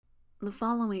The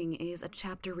following is a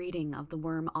chapter reading of the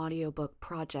Worm audiobook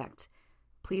project.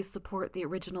 Please support the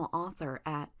original author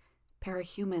at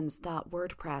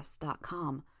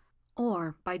parahumans.wordpress.com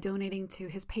or by donating to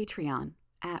his Patreon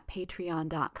at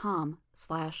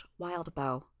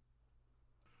patreon.com/wildbow.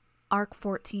 Arc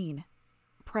 14.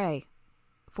 Prey.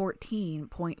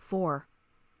 14.4.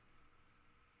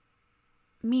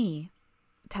 Me.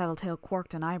 Tattletale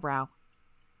quirked an eyebrow.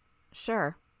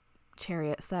 Sure,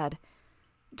 Chariot said.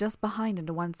 Just behind and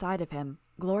to one side of him,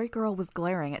 Glory Girl was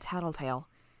glaring at Tattletale.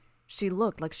 She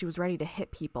looked like she was ready to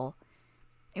hit people.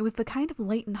 It was the kind of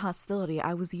latent hostility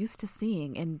I was used to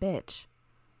seeing in Bitch.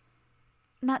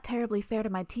 Not terribly fair to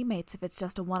my teammates if it's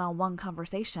just a one-on-one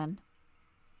conversation.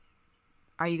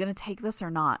 Are you going to take this or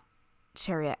not?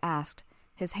 Chariot asked,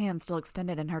 his hand still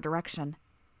extended in her direction.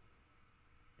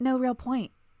 No real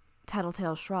point,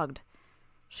 Tattletale shrugged.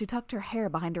 She tucked her hair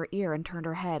behind her ear and turned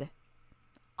her head.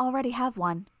 Already have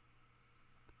one.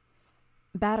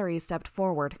 Battery stepped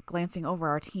forward, glancing over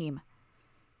our team.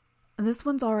 This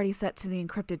one's already set to the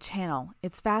encrypted channel.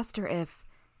 It's faster if...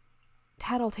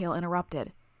 Tattletale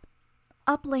interrupted.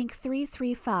 Uplink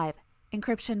 335.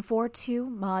 Encryption 42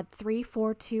 mod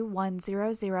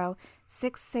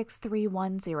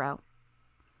 34210066310.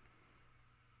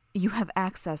 You have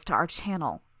access to our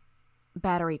channel,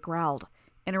 Battery growled,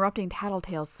 interrupting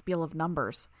Tattletale's spiel of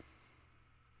numbers.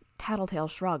 Tattletale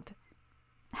shrugged.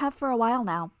 Have for a while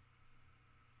now.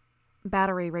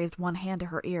 Battery raised one hand to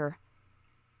her ear.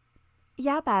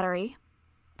 Yeah, Battery.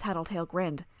 Tattletale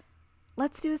grinned.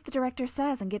 Let's do as the director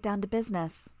says and get down to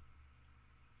business.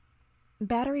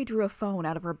 Battery drew a phone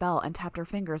out of her belt and tapped her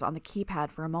fingers on the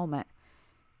keypad for a moment.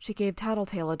 She gave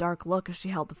Tattletale a dark look as she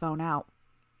held the phone out.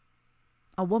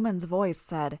 A woman's voice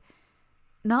said,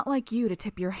 Not like you to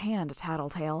tip your hand,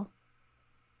 Tattletale.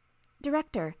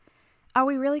 Director, are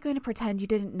we really going to pretend you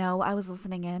didn't know I was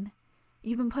listening in?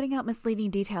 You've been putting out misleading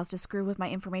details to screw with my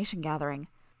information gathering.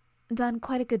 Done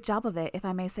quite a good job of it, if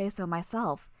I may say so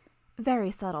myself. Very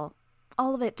subtle.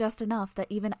 All of it just enough that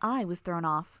even I was thrown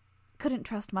off. Couldn't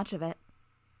trust much of it.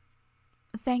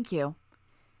 Thank you.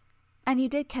 And you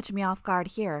did catch me off guard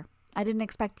here. I didn't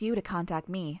expect you to contact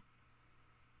me.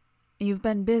 You've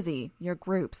been busy, your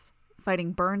groups,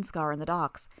 fighting Burnscar in the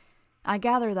docks. I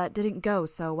gather that didn't go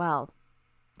so well,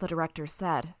 the director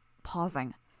said,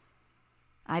 pausing.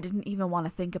 I didn't even want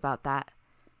to think about that.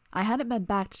 I hadn't been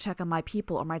back to check on my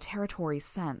people or my territory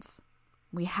since.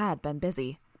 We had been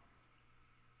busy.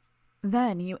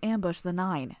 Then you ambushed the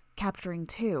 9, capturing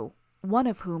 2, one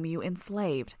of whom you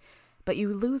enslaved, but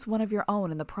you lose one of your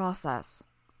own in the process.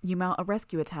 You mount a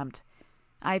rescue attempt.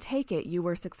 I take it you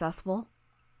were successful?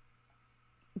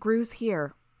 Gru's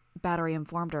here, Battery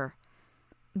informed her.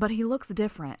 But he looks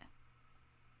different.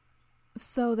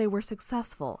 So they were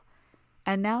successful.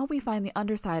 And now we find the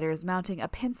Undersiders mounting a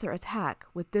pincer attack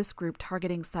with this group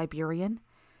targeting Siberian?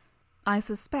 I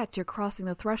suspect you're crossing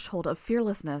the threshold of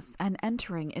fearlessness and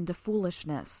entering into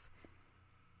foolishness.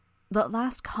 That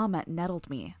last comment nettled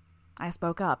me. I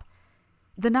spoke up.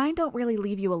 The 9 don't really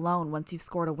leave you alone once you've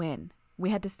scored a win. We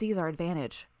had to seize our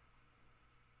advantage.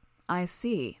 I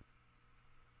see.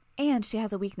 And she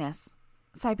has a weakness.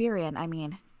 Siberian, I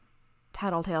mean,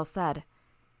 Tattletale said.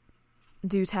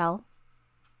 Do tell.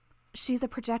 She's a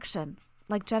projection,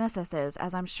 like Genesis is,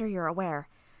 as I'm sure you're aware.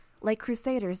 Like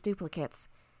Crusader's duplicates.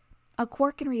 A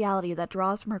quirk in reality that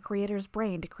draws from her creator's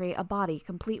brain to create a body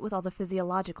complete with all the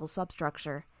physiological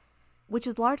substructure, which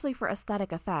is largely for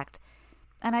aesthetic effect,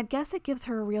 and I'd guess it gives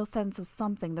her a real sense of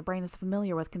something the brain is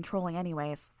familiar with controlling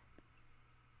anyways.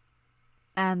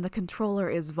 And the controller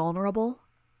is vulnerable?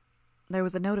 There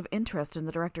was a note of interest in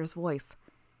the director's voice.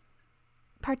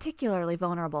 Particularly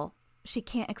vulnerable. She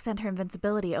can't extend her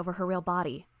invincibility over her real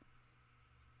body.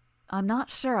 I'm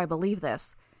not sure I believe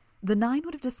this. The 9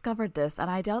 would have discovered this, and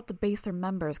I doubt the baser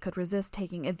members could resist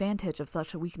taking advantage of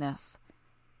such a weakness.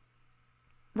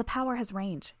 The power has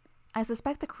range. I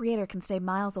suspect the creator can stay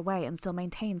miles away and still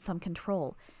maintain some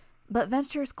control, but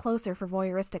ventures closer for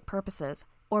voyeuristic purposes,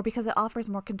 or because it offers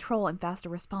more control and faster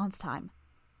response time.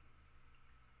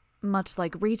 Much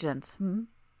like Regent,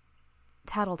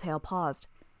 Tattletale paused.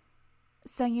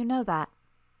 So you know that.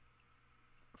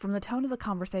 From the tone of the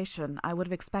conversation, I would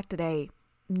have expected a,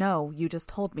 no, you just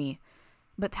told me,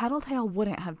 but Tattletale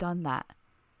wouldn't have done that.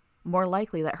 More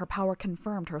likely that her power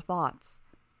confirmed her thoughts.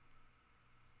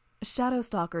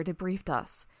 Shadowstalker debriefed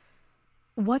us.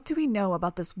 What do we know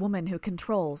about this woman who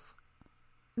controls?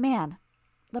 Man.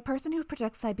 The person who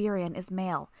projects Siberian is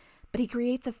male, but he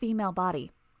creates a female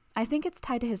body. I think it's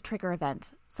tied to his trigger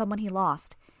event, someone he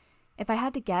lost. If I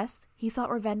had to guess, he sought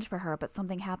revenge for her, but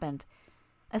something happened.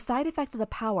 A side effect of the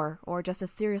power, or just a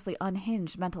seriously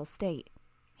unhinged mental state.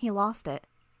 He lost it.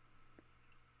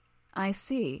 I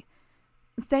see.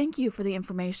 Thank you for the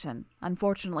information.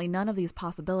 Unfortunately, none of these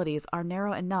possibilities are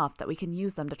narrow enough that we can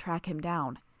use them to track him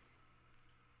down.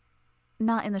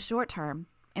 Not in the short term.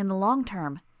 In the long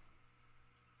term.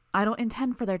 I don't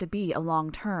intend for there to be a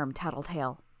long term,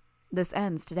 Tattletale. This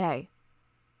ends today.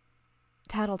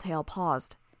 Tattletale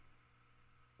paused.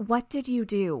 What did you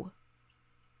do?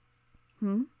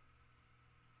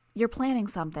 You're planning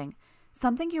something.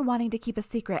 Something you're wanting to keep a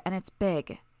secret, and it's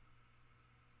big.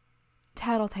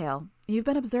 Tattletale, you've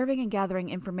been observing and gathering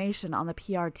information on the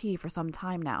PRT for some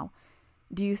time now.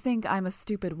 Do you think I'm a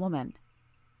stupid woman?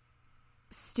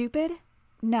 Stupid?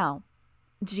 No.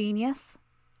 Genius?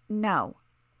 No.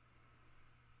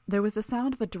 There was the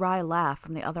sound of a dry laugh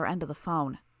from the other end of the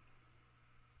phone.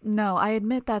 No, I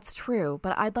admit that's true,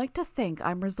 but I'd like to think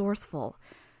I'm resourceful.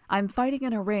 I'm fighting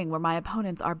in a ring where my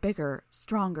opponents are bigger,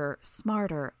 stronger,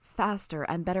 smarter, faster,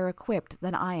 and better equipped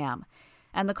than I am,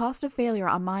 and the cost of failure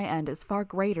on my end is far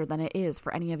greater than it is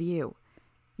for any of you.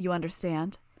 You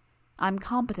understand? I'm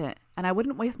competent, and I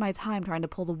wouldn't waste my time trying to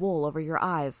pull the wool over your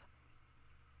eyes.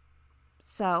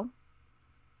 So?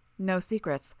 No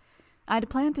secrets. I'd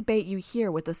planned to bait you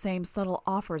here with the same subtle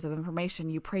offers of information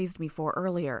you praised me for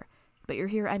earlier, but you're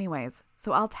here anyways,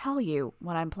 so I'll tell you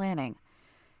what I'm planning.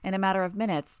 In a matter of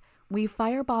minutes, we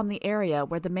firebomb the area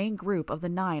where the main group of the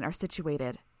 9 are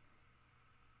situated.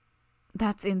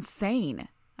 That's insane,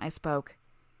 I spoke.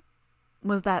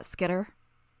 Was that Skitter?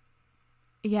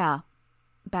 Yeah,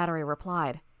 Battery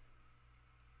replied.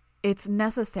 It's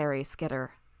necessary,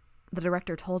 Skitter, the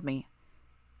director told me.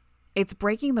 It's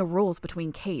breaking the rules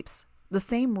between capes, the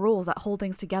same rules that hold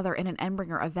things together in an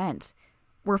Endbringer event.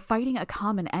 We're fighting a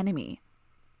common enemy.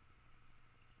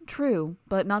 True,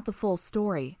 but not the full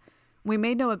story. We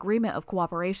made no agreement of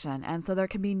cooperation, and so there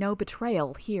can be no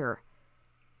betrayal here.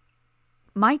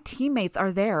 My teammates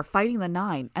are there fighting the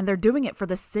 9, and they're doing it for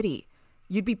the city.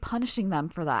 You'd be punishing them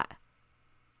for that.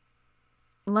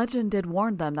 Legend did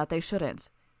warn them that they shouldn't.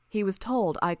 He was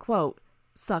told, I quote,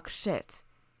 suck shit.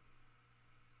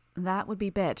 That would be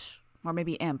bitch, or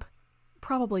maybe imp.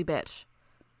 Probably bitch.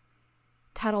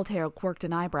 Tattletale quirked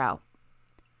an eyebrow.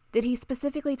 Did he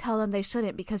specifically tell them they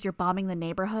shouldn't because you're bombing the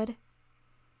neighborhood?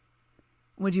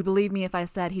 Would you believe me if I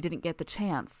said he didn't get the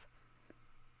chance?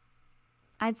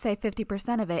 I'd say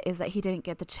 50% of it is that he didn't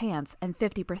get the chance, and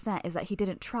 50% is that he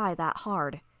didn't try that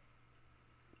hard.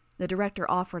 The director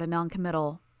offered a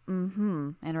non-committal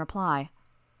in reply.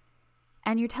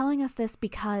 And you're telling us this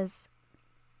because...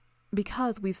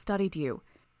 Because we've studied you.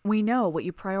 We know what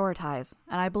you prioritize,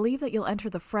 and I believe that you'll enter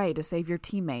the fray to save your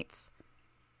teammates.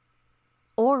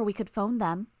 Or we could phone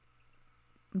them.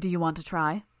 Do you want to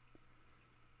try?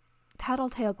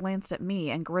 Tattletale glanced at me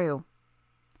and grew.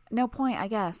 No point, I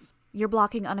guess. You're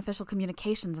blocking unofficial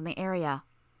communications in the area.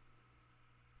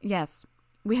 Yes,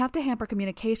 we have to hamper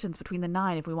communications between the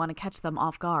 9 if we want to catch them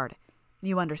off guard.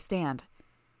 You understand.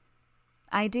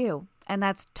 I do, and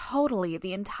that's totally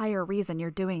the entire reason you're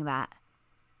doing that,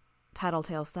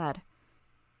 Tattletale said.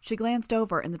 She glanced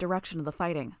over in the direction of the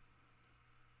fighting.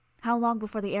 How long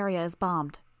before the area is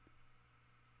bombed?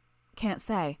 Can't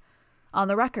say. On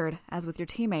the record, as with your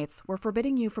teammates, we're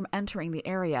forbidding you from entering the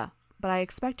area, but I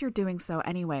expect you're doing so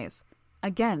anyways,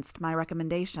 against my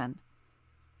recommendation.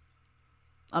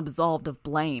 Absolved of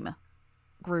blame.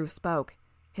 Gru spoke,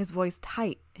 his voice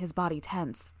tight, his body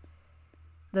tense.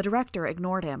 The director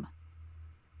ignored him.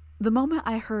 The moment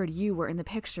I heard you were in the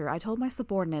picture, I told my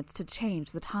subordinates to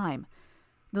change the time.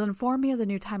 They'll inform me of the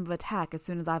new time of attack as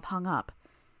soon as I've hung up.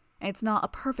 It's not a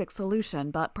perfect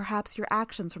solution, but perhaps your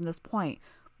actions from this point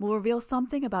will reveal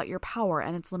something about your power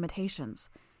and its limitations.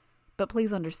 But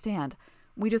please understand,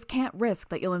 we just can't risk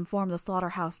that you'll inform the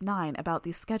Slaughterhouse 9 about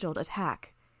the scheduled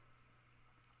attack.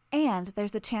 And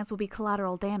there's a chance we'll be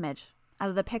collateral damage, out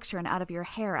of the picture and out of your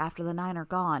hair after the 9 are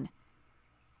gone.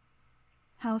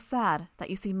 How sad that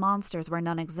you see monsters where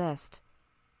none exist.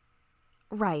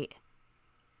 Right.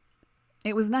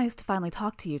 It was nice to finally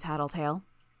talk to you, Tattletale.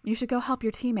 You should go help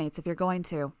your teammates if you're going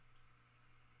to.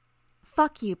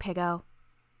 Fuck you, Piggo.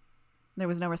 There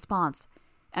was no response,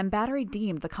 and Battery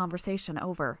deemed the conversation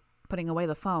over, putting away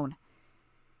the phone.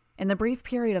 In the brief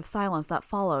period of silence that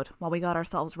followed while we got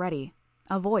ourselves ready,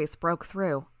 a voice broke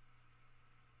through.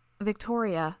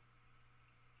 Victoria.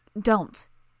 Don't,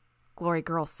 Glory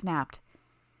Girl snapped.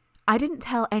 I didn't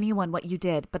tell anyone what you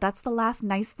did, but that's the last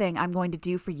nice thing I'm going to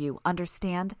do for you,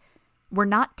 understand? We're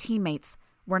not teammates.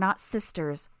 We're not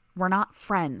sisters. We're not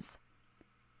friends.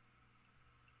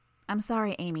 I'm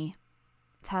sorry, Amy,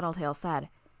 Tattletale said,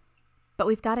 but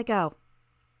we've got to go.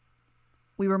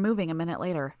 We were moving a minute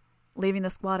later, leaving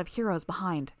the squad of heroes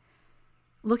behind.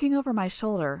 Looking over my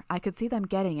shoulder, I could see them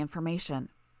getting information,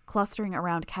 clustering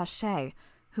around Cachet,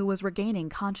 who was regaining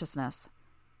consciousness.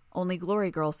 Only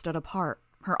Glory Girl stood apart,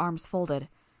 her arms folded.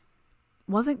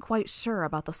 Wasn't quite sure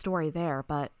about the story there,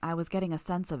 but I was getting a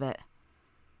sense of it.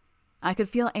 I could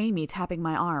feel Amy tapping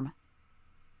my arm.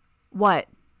 "What?"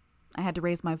 I had to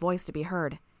raise my voice to be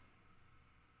heard.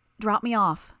 "Drop me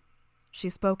off." She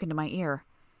spoke into my ear.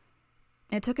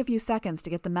 It took a few seconds to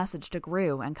get the message to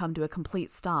Gru and come to a complete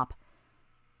stop.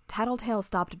 Tattletale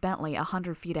stopped Bentley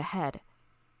 100 feet ahead.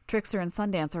 Trickster and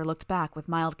Sundancer looked back with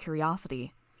mild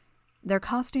curiosity. Their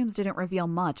costumes didn't reveal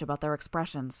much about their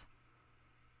expressions.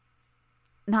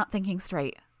 "Not thinking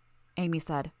straight," Amy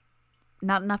said.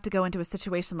 "Not enough to go into a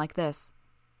situation like this.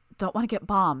 Don't want to get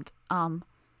bombed.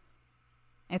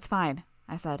 It's fine,"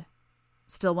 I said.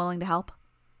 "Still willing to help?"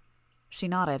 She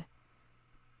nodded.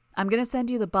 "I'm going to send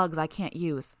you the bugs I can't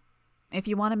use. If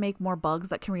you want to make more bugs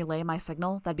that can relay my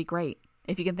signal, that'd be great.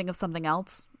 If you can think of something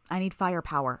else, I need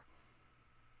firepower."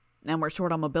 "And we're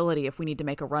short on mobility if we need to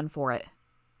make a run for it,"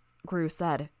 Gru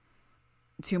said.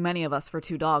 "Too many of us for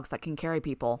 2 dogs that can carry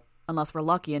people, unless we're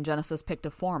lucky and Genesis picked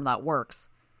a form that works."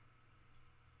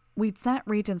 We'd sent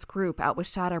Regent's group out with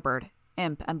Shatterbird,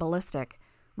 Imp, and Ballistic,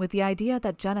 with the idea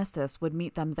that Genesis would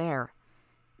meet them there.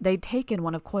 They'd taken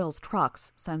one of Coil's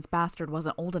trucks, since Bastard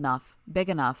wasn't old enough, big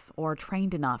enough, or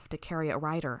trained enough to carry a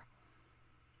rider.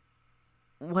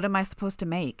 "What am I supposed to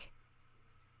make?"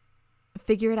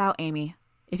 "Figure it out, Amy.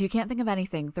 If you can't think of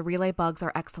anything, the relay bugs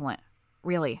are excellent.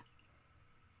 Really."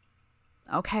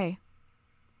 "Okay."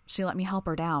 She let me help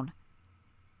her down.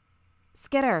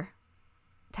 "Skitter,"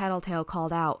 Tattletale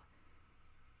called out.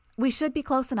 "We should be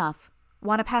close enough.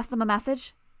 Want to pass them a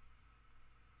message?"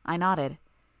 I nodded.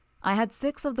 I had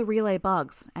 6 of the relay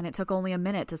bugs, and it took only a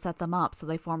minute to set them up so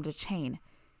they formed a chain,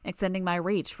 extending my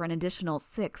reach for an additional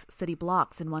 6 city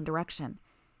blocks in one direction,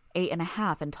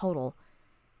 8.5 in total.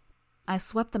 I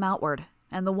swept them outward,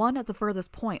 and the one at the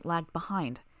furthest point lagged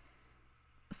behind.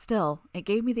 Still, it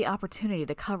gave me the opportunity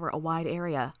to cover a wide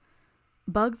area.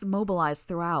 Bugs mobilized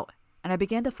throughout, and I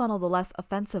began to funnel the less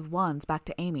offensive ones back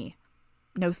to Amy.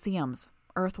 No-see-ums,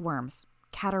 earthworms,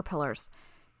 caterpillars,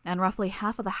 and roughly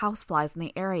half of the houseflies in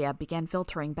the area began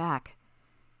filtering back.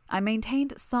 I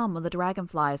maintained some of the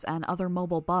dragonflies and other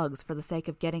mobile bugs for the sake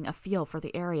of getting a feel for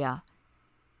the area.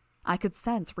 I could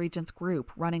sense Regent's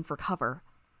group running for cover.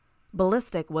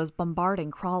 Ballistic was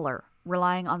bombarding Crawler,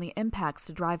 relying on the impacts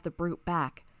to drive the brute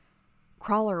back.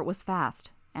 Crawler was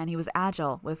fast, and he was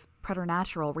agile with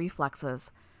preternatural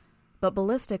reflexes, but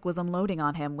Ballistic was unloading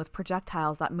on him with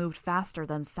projectiles that moved faster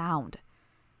than sound.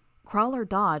 Crawler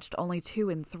dodged only 2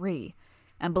 in 3,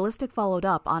 and Ballistic followed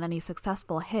up on any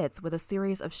successful hits with a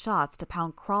series of shots to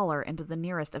pound Crawler into the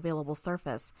nearest available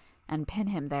surface and pin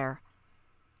him there.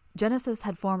 Genesis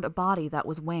had formed a body that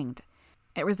was winged.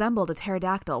 It resembled a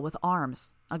pterodactyl with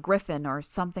arms, a griffin or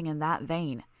something in that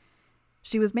vein.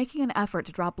 She was making an effort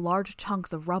to drop large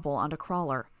chunks of rubble onto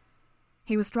Crawler.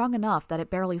 He was strong enough that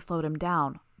it barely slowed him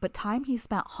down, but time he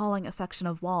spent hauling a section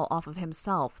of wall off of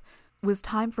himself was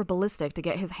time for Ballistic to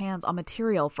get his hands on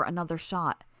material for another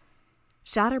shot.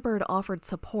 Shatterbird offered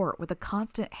support with a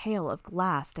constant hail of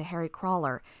glass to harry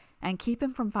Crawler and keep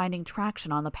him from finding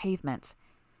traction on the pavement.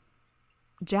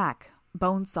 Jack,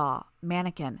 Bonesaw,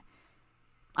 Mannequin.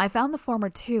 I found the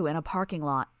former 2 in a parking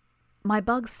lot. My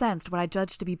bugs sensed what I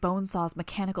judged to be Bonesaw's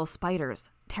mechanical spiders,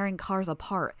 tearing cars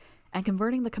apart and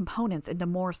converting the components into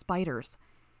more spiders.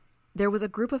 There was a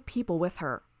group of people with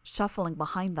her, shuffling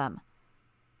behind them.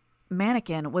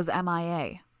 Mannequin was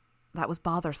MIA. That was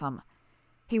bothersome.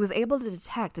 He was able to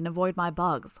detect and avoid my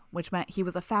bugs, which meant he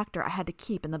was a factor I had to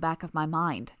keep in the back of my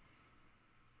mind.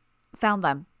 Found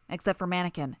them, except for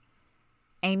Mannequin.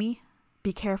 Amy,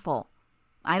 be careful.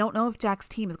 I don't know if Jack's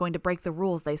team is going to break the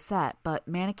rules they set, but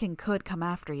Mannequin could come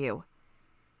after you.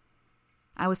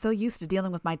 I was so used to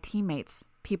dealing with my teammates,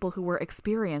 people who were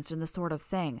experienced in this sort of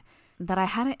thing, that I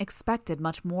hadn't expected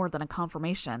much more than a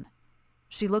confirmation.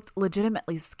 She looked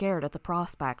legitimately scared at the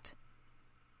prospect.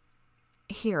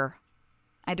 Here.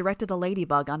 I directed a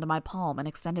ladybug onto my palm and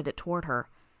extended it toward her.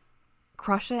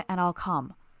 Crush it and I'll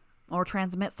come, or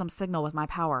transmit some signal with my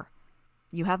power.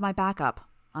 You have my backup,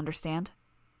 understand?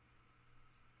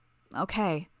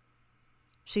 Okay.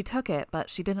 She took it, but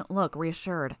she didn't look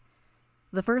reassured.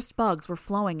 The first bugs were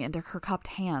flowing into her cupped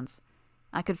hands.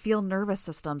 I could feel nervous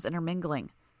systems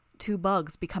intermingling, 2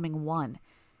 bugs becoming 1,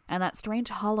 and that strange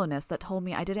hollowness that told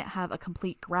me I didn't have a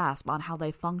complete grasp on how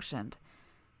they functioned,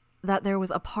 that there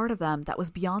was a part of them that was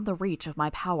beyond the reach of my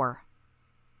power.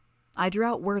 I drew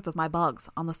out words with my bugs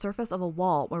on the surface of a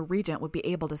wall where Regent would be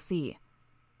able to see.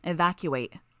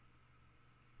 Evacuate.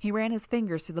 He ran his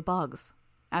fingers through the bugs.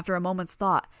 After a moment's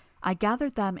thought, I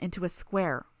gathered them into a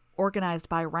square, organized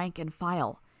by rank and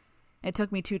file. It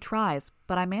took me 2 tries,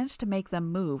 but I managed to make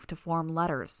them move to form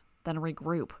letters, then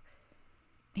regroup.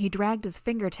 He dragged his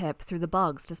fingertip through the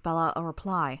bugs to spell out a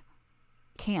reply.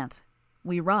 Can't.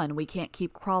 We run, we can't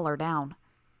keep Crawler down.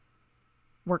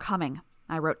 We're coming,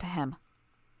 I wrote to him.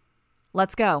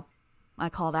 Let's go, I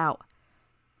called out.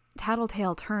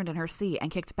 Tattletale turned in her seat and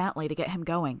kicked Bentley to get him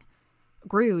going.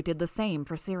 Gru did the same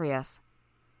for Sirius.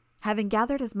 Having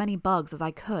gathered as many bugs as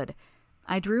I could,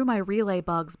 I drew my relay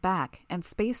bugs back and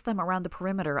spaced them around the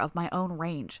perimeter of my own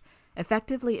range,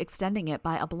 effectively extending it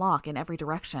by a block in every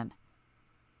direction.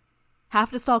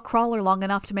 Have to stall Crawler long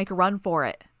enough to make a run for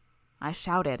it, I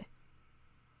shouted.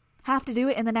 Have to do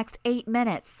it in the next 8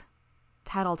 minutes,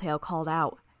 Tattletale called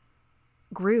out.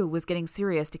 Gru was getting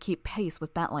serious to keep pace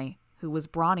with Bentley, who was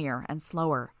brawnier and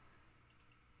slower.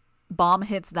 Bomb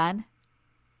hits then?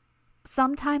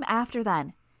 Sometime after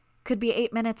then. Could be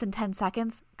 8 minutes and 10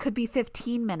 seconds, could be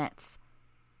 15 minutes.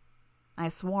 I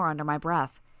swore under my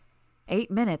breath. 8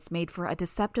 minutes made for a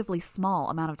deceptively small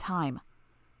amount of time.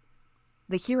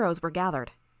 The heroes were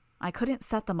gathered. I couldn't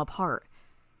set them apart.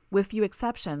 With few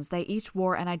exceptions, they each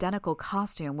wore an identical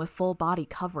costume with full body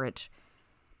coverage.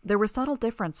 There were subtle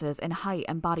differences in height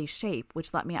and body shape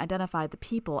which let me identify the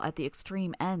people at the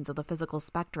extreme ends of the physical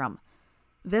spectrum.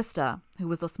 Vista, who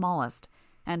was the smallest,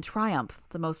 and Triumph,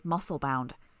 the most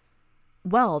muscle-bound.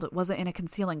 Weld wasn't in a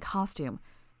concealing costume,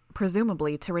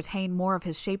 presumably to retain more of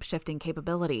his shape-shifting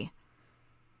capability.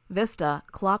 Vista,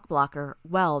 Clockblocker,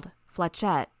 Weld,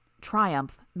 Fletchette,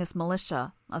 Triumph, Miss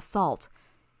Militia, Assault,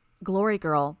 Glory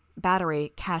Girl,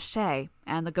 Battery, Cachet,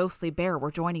 and the Ghostly Bear were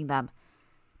joining them.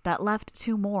 That left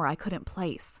 2 more I couldn't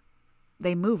place.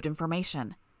 They moved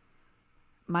information.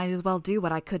 Might as well do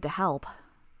what I could to help.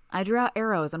 I drew out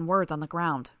arrows and words on the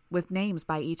ground, with names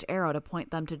by each arrow to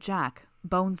point them to Jack,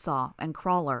 Bonesaw, and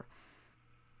Crawler.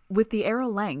 With the arrow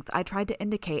length, I tried to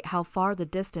indicate how far the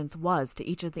distance was to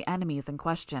each of the enemies in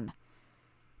question.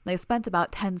 They spent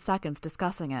about 10 seconds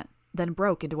discussing it, then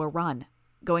broke into a run,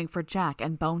 going for Jack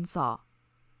and Bonesaw.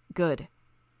 Good.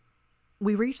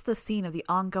 We reached the scene of the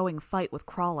ongoing fight with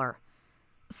Crawler.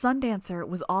 Sundancer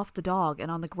was off the dog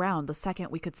and on the ground the second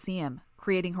we could see him,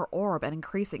 creating her orb and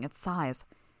increasing its size.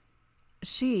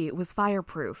 She was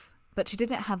fireproof, but she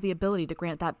didn't have the ability to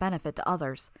grant that benefit to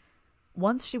others.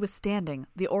 Once she was standing,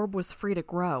 the orb was free to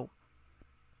grow.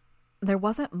 There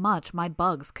wasn't much my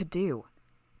bugs could do.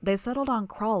 They settled on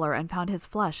Crawler and found his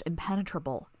flesh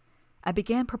impenetrable. I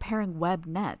began preparing webbed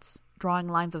nets, drawing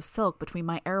lines of silk between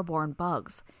my airborne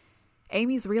bugs.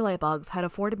 Amy's relay bugs had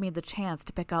afforded me the chance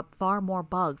to pick up far more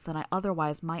bugs than I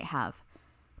otherwise might have.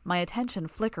 My attention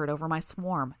flickered over my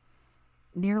swarm.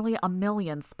 Nearly 1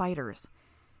 million spiders.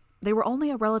 They were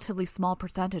only a relatively small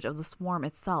percentage of the swarm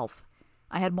itself.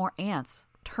 I had more ants,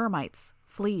 termites,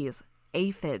 fleas,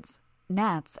 aphids,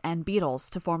 gnats, and beetles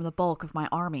to form the bulk of my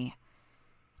army.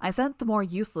 I sent the more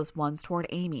useless ones toward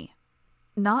Amy.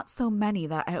 Not so many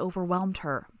that I overwhelmed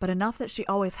her, but enough that she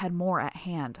always had more at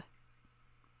hand.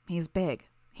 He's big,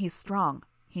 he's strong,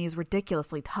 he's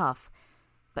ridiculously tough,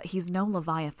 but he's no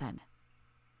Leviathan.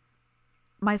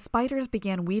 My spiders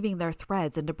began weaving their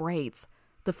threads into braids,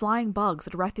 the flying bugs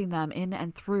directing them in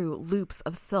and through loops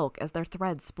of silk as their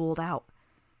threads spooled out.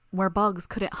 Where bugs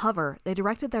couldn't hover, they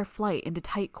directed their flight into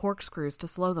tight corkscrews to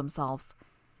slow themselves.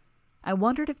 I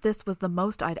wondered if this was the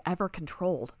most I'd ever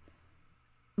controlled.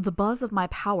 The buzz of my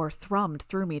power thrummed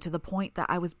through me to the point that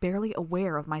I was barely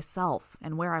aware of myself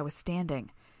and where I was standing.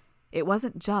 It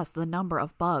wasn't just the number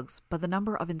of bugs, but the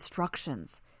number of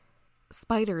instructions.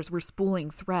 Spiders were spooling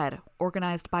thread,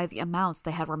 organized by the amounts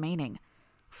they had remaining.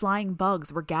 Flying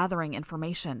bugs were gathering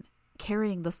information,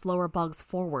 carrying the slower bugs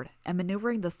forward, and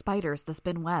maneuvering the spiders to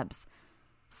spin webs.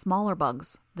 Smaller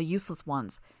bugs, the useless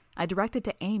ones, I directed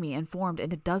to Amy and formed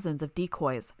into dozens of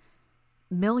decoys.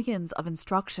 Millions of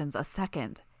instructions a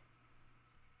second.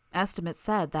 Estimates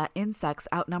said that insects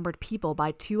outnumbered people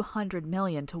by 200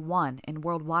 million to 1 in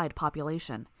worldwide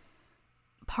population.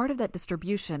 Part of that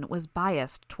distribution was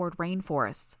biased toward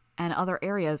rainforests and other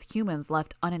areas humans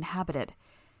left uninhabited.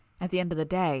 At the end of the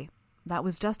day, that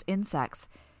was just insects,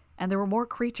 and there were more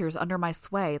creatures under my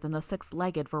sway than the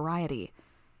 6-legged variety.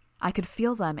 I could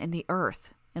feel them in the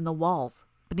earth, in the walls,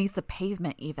 beneath the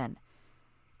pavement even.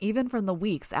 Even from the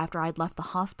weeks after I'd left the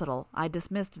hospital, I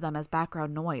dismissed them as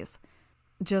background noise,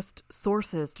 just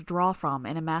sources to draw from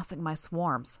in amassing my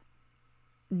swarms.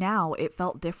 Now it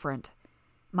felt different.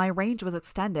 My range was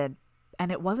extended,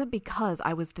 and it wasn't because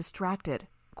I was distracted,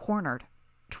 cornered,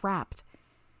 trapped.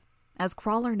 As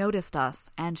Crawler noticed us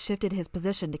and shifted his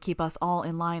position to keep us all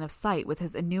in line of sight with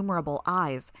his innumerable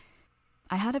eyes,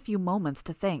 I had a few moments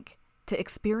to think, to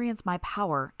experience my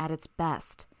power at its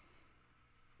best.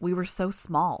 We were so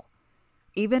small.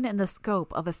 Even in the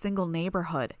scope of a single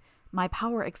neighborhood, my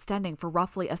power extending for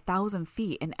roughly 1,000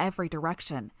 feet in every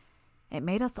direction, it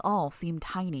made us all seem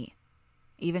tiny.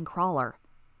 Even Crawler.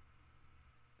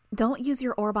 "Don't use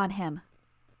your orb on him,"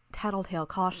 Tattletale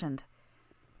cautioned.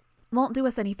 "Won't do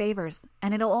us any favors,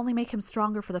 and it'll only make him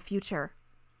stronger for the future."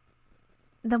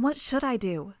 "Then what should I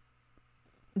do?"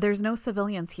 "There's no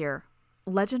civilians here.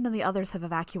 Legend and the others have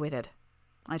evacuated,"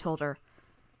 I told her.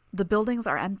 "The buildings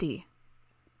are empty."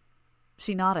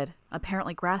 She nodded,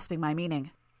 apparently grasping my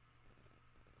meaning.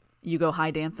 "You go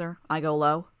high, Dancer, I go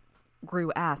low?"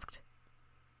 Gru asked.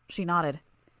 She nodded.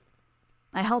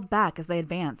 I held back as they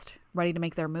advanced, ready to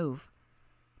make their move.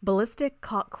 Ballistic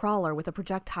caught Crawler with a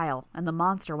projectile, and the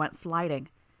monster went sliding.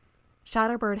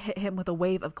 Shatterbird hit him with a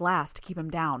wave of glass to keep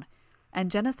him down, and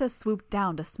Genesis swooped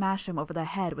down to smash him over the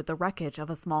head with the wreckage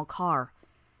of a small car.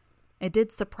 It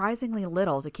did surprisingly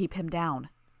little to keep him down.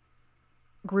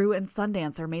 Gru and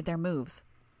Sundancer made their moves,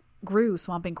 Gru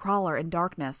swamping Crawler in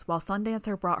darkness while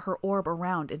Sundancer brought her orb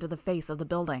around into the face of the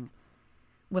building.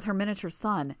 With her miniature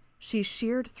sun, she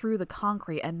sheared through the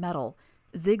concrete and metal,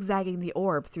 zigzagging the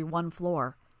orb through one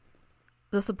floor.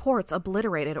 The supports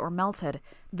obliterated or melted,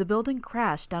 the building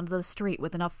crashed down to the street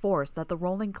with enough force that the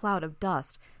rolling cloud of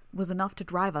dust was enough to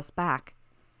drive us back.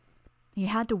 He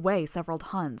had to weigh several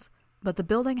tons, but the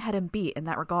building had him beat in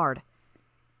that regard.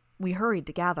 We hurried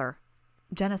to gather.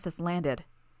 Genesis landed.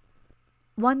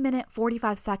 1 minute,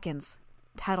 45 seconds,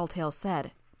 Tattletale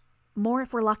said. "More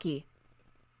if we're lucky."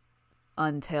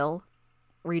 "Until?"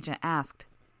 Regent asked.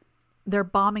 "They're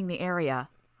bombing the area,"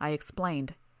 I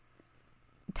explained.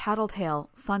 Tattletale,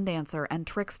 Sundancer, and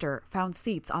Trickster found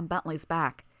seats on Bentley's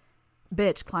back.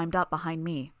 Bitch climbed up behind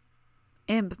me.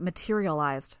 Imp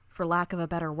materialized, for lack of a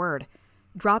better word,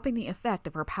 dropping the effect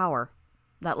of her power.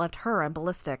 That left her and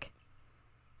Ballistic.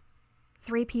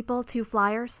 3 people, 2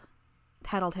 flyers?"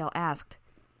 Tattletale asked.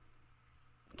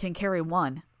 "Can carry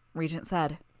 1, Regent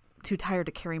said. Too tired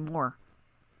to carry more."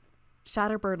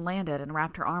 Shatterbird landed and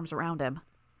wrapped her arms around him.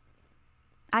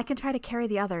 "I can try to carry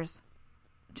the others."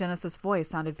 Genesis' voice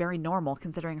sounded very normal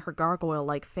considering her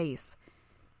gargoyle-like face.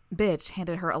 Bitch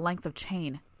handed her a length of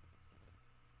chain.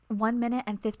 1 minute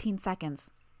and 15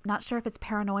 seconds. Not sure if it's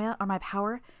paranoia or my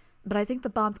power, but I think the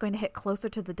bomb's going to hit closer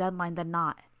to the deadline than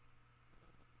not.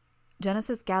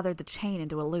 Genesis gathered the chain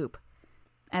into a loop.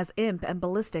 As Imp and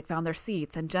Ballistic found their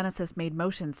seats and Genesis made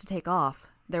motions to take off,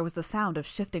 there was the sound of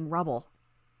shifting rubble.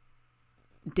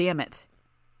 "Damn it,"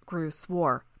 Gru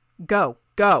swore. "Go,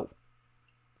 go!"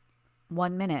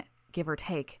 1 minute, give or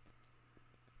take.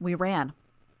 We ran.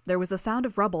 There was a sound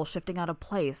of rubble shifting out of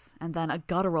place, and then a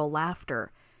guttural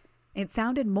laughter. It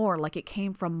sounded more like it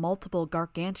came from multiple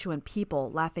gargantuan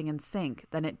people laughing in sync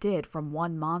than it did from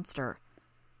one monster.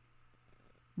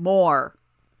 "More!"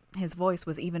 His voice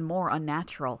was even more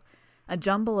unnatural, a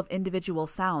jumble of individual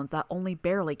sounds that only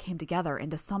barely came together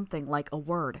into something like a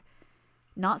word.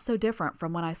 Not so different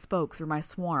from when I spoke through my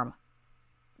swarm.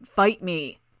 "Fight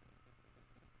me!"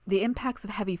 The impacts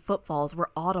of heavy footfalls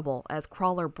were audible as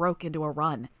Crawler broke into a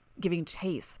run, giving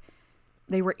chase.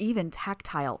 They were even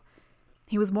tactile.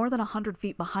 He was more than 100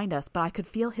 feet behind us, but I could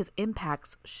feel his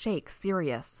impacts shake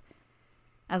Sirius.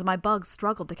 As my bugs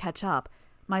struggled to catch up,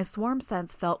 my swarm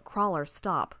sense felt Crawler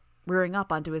stop, rearing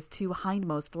up onto his 2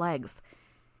 hindmost legs.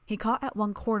 He caught at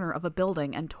one corner of a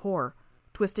building and tore,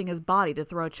 twisting his body to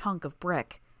throw a chunk of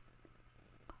brick.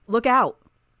 "Look out!"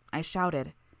 I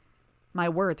shouted. My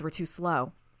words were too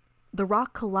slow. The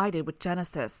rock collided with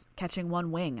Genesis, catching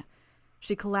one wing.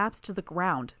 She collapsed to the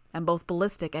ground, and both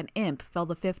Ballistic and Imp fell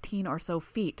the 15 or so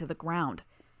feet to the ground.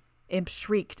 Imp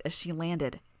shrieked as she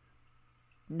landed.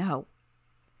 No.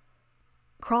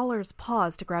 Crawler's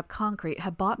pause to grab concrete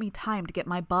had bought me time to get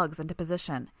my bugs into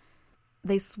position.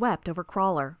 They swept over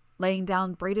Crawler, laying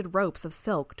down braided ropes of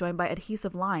silk joined by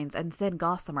adhesive lines and thin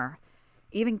gossamer.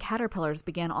 Even caterpillars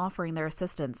began offering their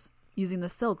assistance, using the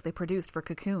silk they produced for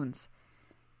cocoons.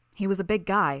 He was a big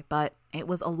guy, but it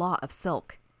was a lot of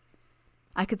silk.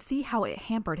 I could see how it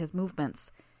hampered his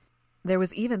movements. There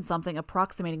was even something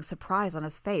approximating surprise on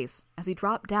his face as he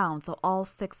dropped down so all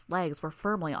 6 legs were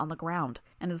firmly on the ground,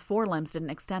 and his forelimbs didn't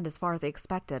extend as far as he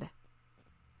expected.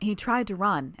 He tried to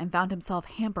run and found himself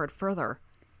hampered further.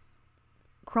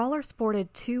 Crawler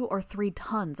sported 2 or 3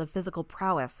 tons of physical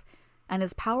prowess, and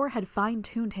his power had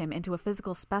fine-tuned him into a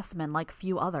physical specimen like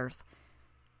few others.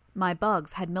 My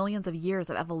bugs had millions of years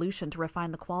of evolution to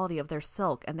refine the quality of their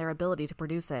silk and their ability to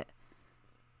produce it.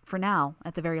 For now,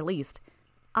 at the very least,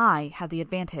 I had the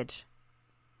advantage.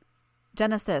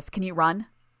 Genesis, can you run?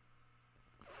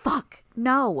 Fuck,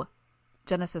 no,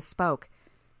 Genesis spoke.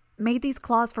 Made these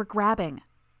claws for grabbing.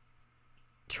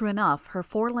 True enough, her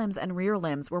forelimbs and rear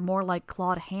limbs were more like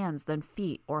clawed hands than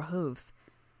feet or hooves.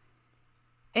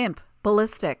 Imp,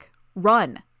 ballistic,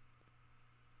 run!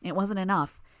 It wasn't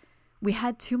enough. We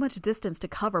had too much distance to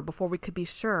cover before we could be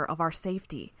sure of our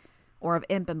safety, or of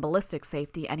Imp and ballistic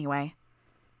safety anyway.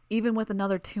 Even with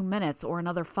another 2 minutes or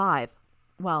another 5,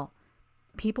 well,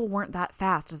 people weren't that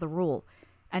fast as a rule,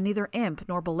 and neither Imp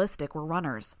nor ballistic were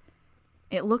runners.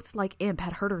 It looked like Imp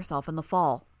had hurt herself in the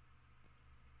fall.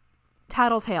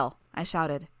 Tattletale, I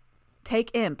shouted.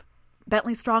 Take Imp.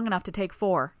 Bentley's strong enough to take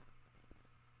 4.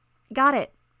 Got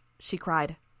it, she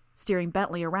cried, steering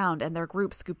Bentley around, and their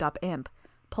group scooped up Imp,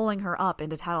 pulling her up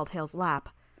into Tattletale's lap.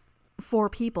 4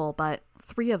 people, but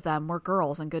 3 of them were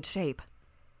girls in good shape.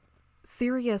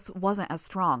 Sirius wasn't as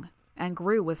strong, and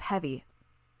Gru was heavy.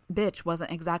 Bitch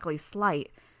wasn't exactly slight,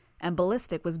 and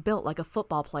Ballistic was built like a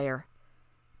football player.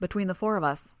 Between the 4 of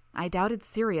us, I doubted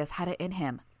Sirius had it in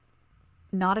him.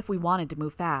 Not if we wanted to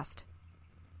move fast.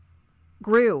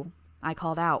 Gru, I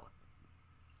called out.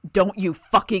 Don't you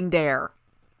fucking dare!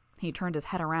 He turned his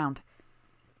head around.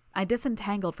 I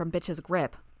disentangled from Bitch's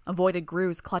grip, avoided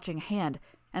Gru's clutching hand,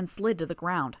 and slid to the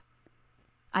ground.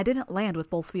 I didn't land with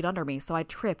both feet under me, so I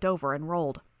tripped over and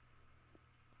rolled.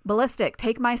 Ballistic,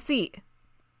 take my seat!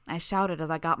 I shouted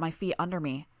as I got my feet under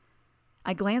me.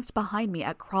 I glanced behind me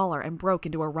at Crawler and broke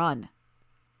into a run.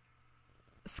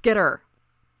 Skitter!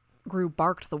 Gru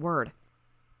barked the word.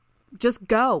 Just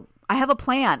go! I have a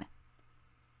plan!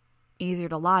 Easier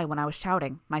to lie when I was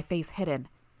shouting, my face hidden.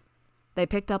 They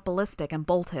picked up Ballistic and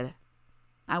bolted.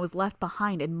 I was left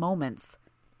behind in moments.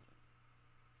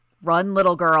 Run,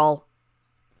 little girl!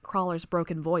 Crawler's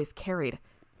broken voice carried,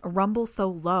 a rumble so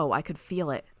low I could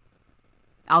feel it.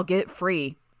 I'll get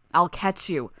free. I'll catch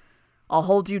you. I'll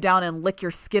hold you down and lick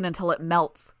your skin until it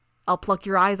melts. I'll pluck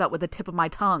your eyes out with the tip of my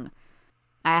tongue.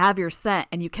 I have your scent,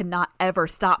 and you cannot ever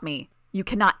stop me. You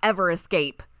cannot ever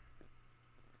escape.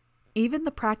 Even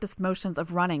the practiced motions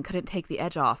of running couldn't take the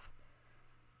edge off.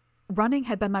 Running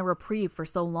had been my reprieve for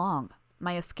so long,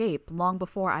 my escape long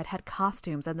before I'd had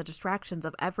costumes and the distractions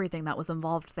of everything that was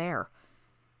involved there.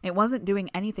 It wasn't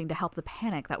doing anything to help the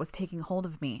panic that was taking hold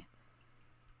of me.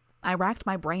 I racked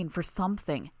my brain for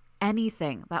something,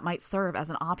 anything that might serve as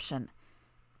an option.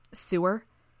 Sewer?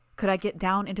 Could I get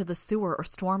down into the sewer or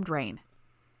storm drain?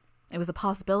 It was a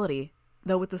possibility,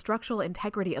 though with the structural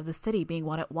integrity of the city being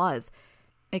what it was,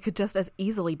 it could just as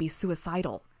easily be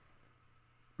suicidal.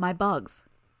 My bugs.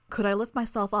 Could I lift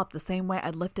myself up the same way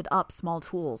I'd lifted up small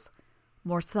tools?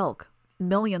 More silk?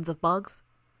 Millions of bugs?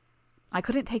 I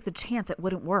couldn't take the chance it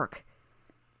wouldn't work.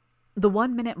 The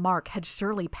 1-minute mark had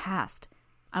surely passed.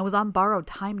 I was on borrowed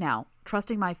time now,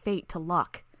 trusting my fate to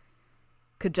luck.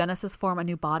 Could Genesis form a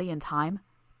new body in time?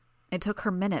 It took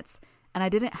her minutes, and I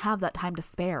didn't have that time to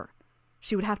spare.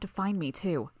 She would have to find me,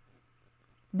 too.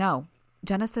 No,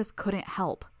 Genesis couldn't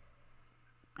help.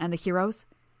 And the heroes?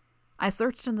 I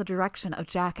searched in the direction of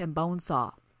Jack and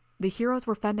Bonesaw. The heroes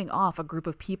were fending off a group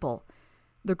of people.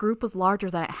 The group was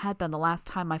larger than it had been the last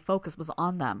time my focus was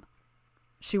on them.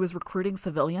 She was recruiting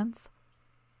civilians?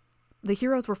 The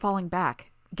heroes were falling back,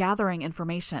 gathering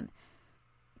information.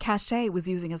 Cachet was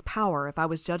using his power, if I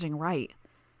was judging right.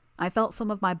 I felt some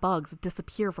of my bugs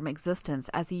disappear from existence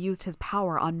as he used his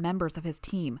power on members of his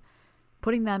team,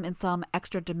 putting them in some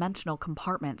extra-dimensional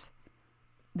compartment.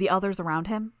 The others around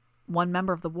him? One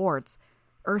member of the wards,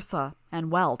 Ursa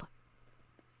and Weld.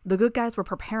 The good guys were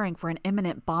preparing for an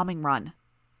imminent bombing run.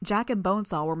 Jack and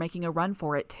Bonesaw were making a run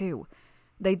for it, too.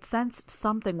 They'd sensed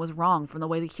something was wrong from the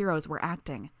way the heroes were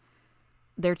acting.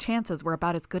 Their chances were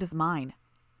about as good as mine.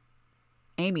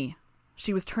 Amy.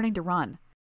 She was turning to run.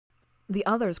 The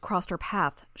others crossed her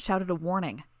path, shouted a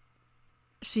warning.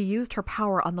 She used her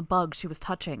power on the bug she was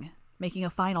touching, making a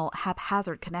final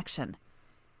haphazard connection.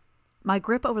 My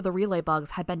grip over the relay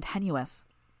bugs had been tenuous.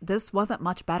 This wasn't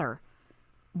much better.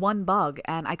 One bug,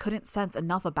 and I couldn't sense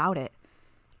enough about it.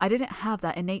 I didn't have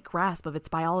that innate grasp of its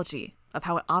biology, of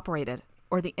how it operated,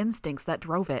 or the instincts that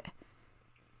drove it.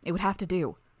 It would have to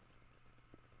do.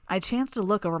 I chanced to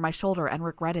look over my shoulder and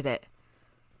regretted it.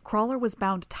 Crawler was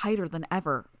bound tighter than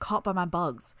ever, caught by my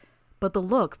bugs, but the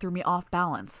look threw me off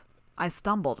balance. I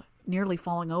stumbled, nearly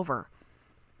falling over.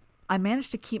 I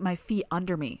managed to keep my feet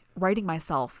under me, righting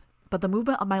myself, but the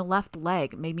movement of my left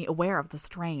leg made me aware of the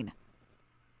strain.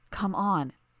 Come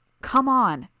on. Come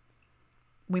on!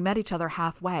 We met each other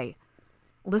halfway.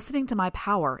 Listening to my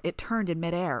power, it turned in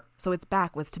midair, so its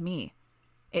back was to me.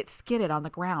 It skidded on the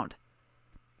ground.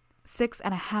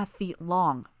 6.5 feet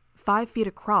long, 5 feet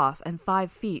across and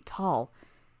 5 feet tall.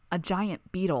 A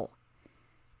giant beetle.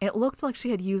 It looked like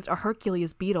she had used a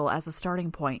Hercules beetle as a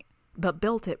starting point, but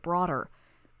built it broader,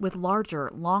 with larger,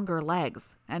 longer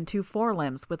legs and 2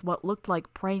 forelimbs with what looked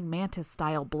like praying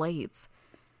mantis-style blades,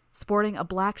 sporting a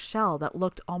black shell that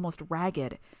looked almost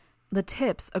ragged, the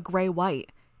tips a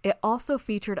gray-white. It also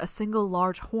featured a single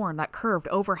large horn that curved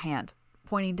overhand,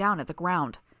 pointing down at the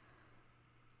ground.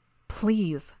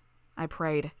 "Please," I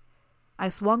prayed. I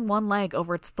swung one leg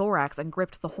over its thorax and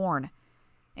gripped the horn.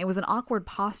 It was an awkward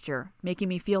posture, making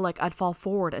me feel like I'd fall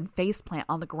forward and faceplant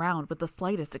on the ground with the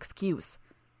slightest excuse.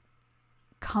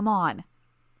 "Come on."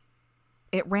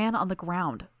 It ran on the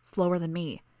ground, slower than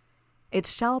me. Its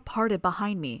shell parted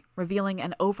behind me, revealing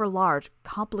an overlarge,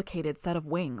 complicated set of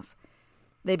wings.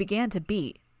 They began to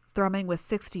beat, thrumming with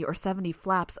 60 or 70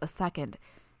 flaps a second,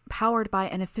 powered by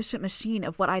an efficient machine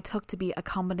of what I took to be a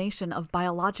combination of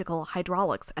biological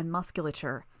hydraulics and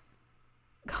musculature.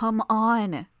 "Come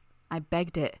on," I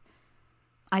begged it.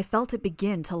 I felt it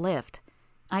begin to lift.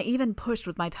 I even pushed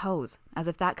with my toes, as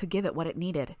if that could give it what it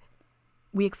needed.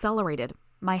 We accelerated,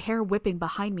 my hair whipping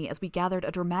behind me as we gathered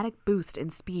a dramatic boost in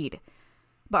speed.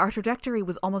 But our trajectory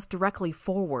was almost directly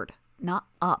forward, not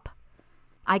up.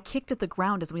 I kicked at the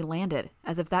ground as we landed,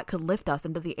 as if that could lift us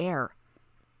into the air.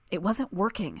 It wasn't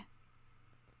working.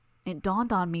 It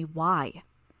dawned on me why.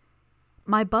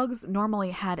 My bugs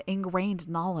normally had ingrained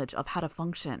knowledge of how to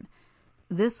function.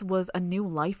 This was a new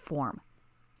life form.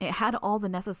 It had all the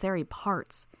necessary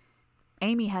parts.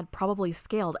 Amy had probably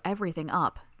scaled everything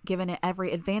up, given it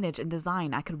every advantage in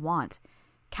design I could want,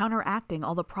 counteracting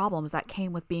all the problems that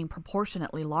came with being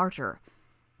proportionately larger.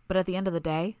 But at the end of the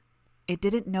day, it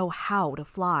didn't know how to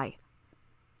fly.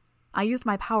 I used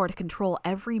my power to control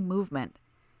every movement.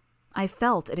 I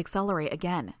felt it accelerate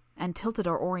again, and tilted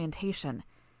our orientation.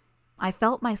 I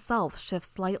felt myself shift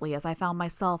slightly as I found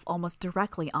myself almost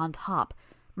directly on top,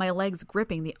 my legs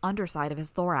gripping the underside of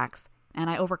his thorax, and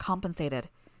I overcompensated.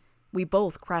 We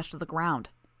both crashed to the ground,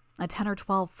 a 10 or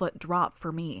 12-foot drop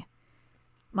for me.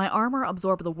 My armor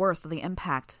absorbed the worst of the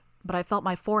impact, but I felt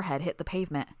my forehead hit the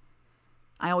pavement.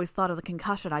 I always thought of the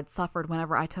concussion I'd suffered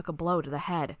whenever I took a blow to the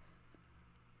head.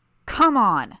 "Come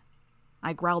on!"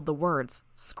 I growled the words,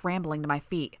 scrambling to my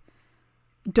feet.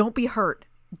 "Don't be hurt!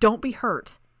 Don't be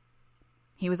hurt!"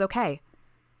 He was okay.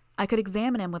 I could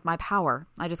examine him with my power,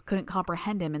 I just couldn't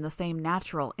comprehend him in the same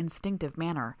natural, instinctive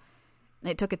manner.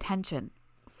 It took attention,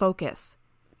 focus.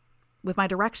 With my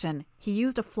direction, he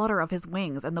used a flutter of his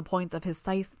wings and the points of his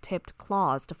scythe-tipped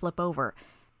claws to flip over,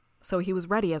 so he was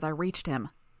ready as I reached him.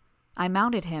 I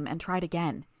mounted him and tried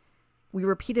again. We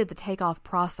repeated the takeoff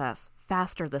process,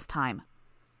 faster this time.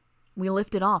 We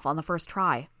lifted off on the first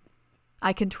try.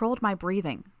 I controlled my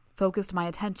breathing, focused my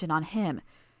attention on him,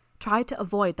 tried to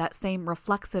avoid that same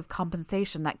reflexive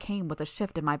compensation that came with a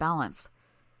shift in my balance.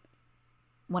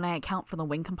 When I account for the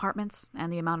wing compartments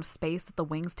and the amount of space that the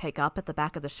wings take up at the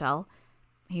back of the shell,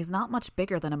 he's not much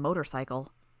bigger than a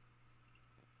motorcycle.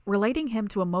 Relating him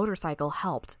to a motorcycle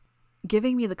helped,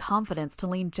 giving me the confidence to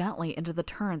lean gently into the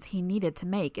turns he needed to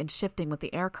make in shifting with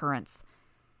the air currents.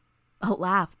 A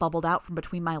laugh bubbled out from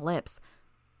between my lips.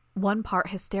 1 part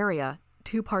hysteria,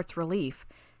 2 parts relief,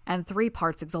 and 3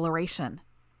 parts exhilaration.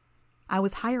 I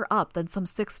was higher up than some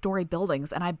 6-story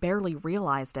buildings, and I barely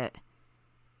realized it.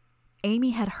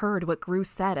 Amy had heard what Gru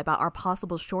said about our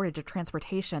possible shortage of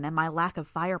transportation and my lack of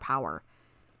firepower.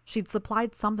 She'd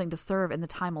supplied something to serve in the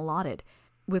time allotted,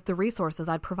 with the resources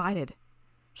I'd provided.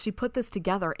 She put this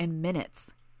together in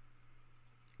minutes.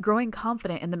 Growing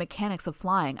confident in the mechanics of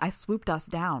flying, I swooped us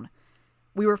down.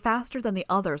 We were faster than the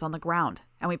others on the ground,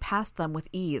 and we passed them with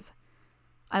ease.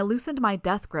 I loosened my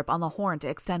death grip on the horn to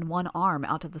extend one arm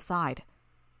out to the side.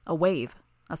 A wave,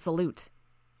 a salute.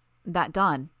 That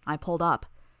done, I pulled up.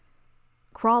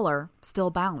 Crawler, still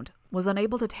bound, was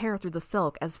unable to tear through the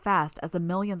silk as fast as the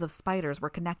millions of spiders were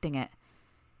connecting it.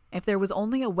 If there was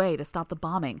only a way to stop the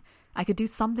bombing, I could do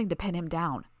something to pin him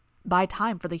down, buy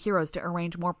time for the heroes to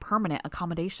arrange more permanent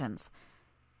accommodations.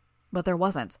 But there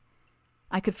wasn't.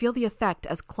 I could feel the effect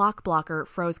as Clockblocker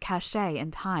froze Cachet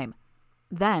in time,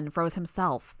 then froze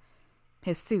himself.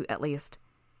 His suit, at least.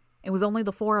 It was only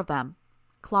the 4 of them.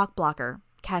 Clockblocker,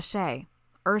 Cachet,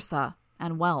 Ursa,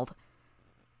 and Weld.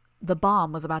 The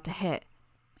bomb was about to hit,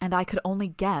 and I could only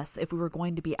guess if we were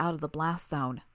going to be out of the blast zone.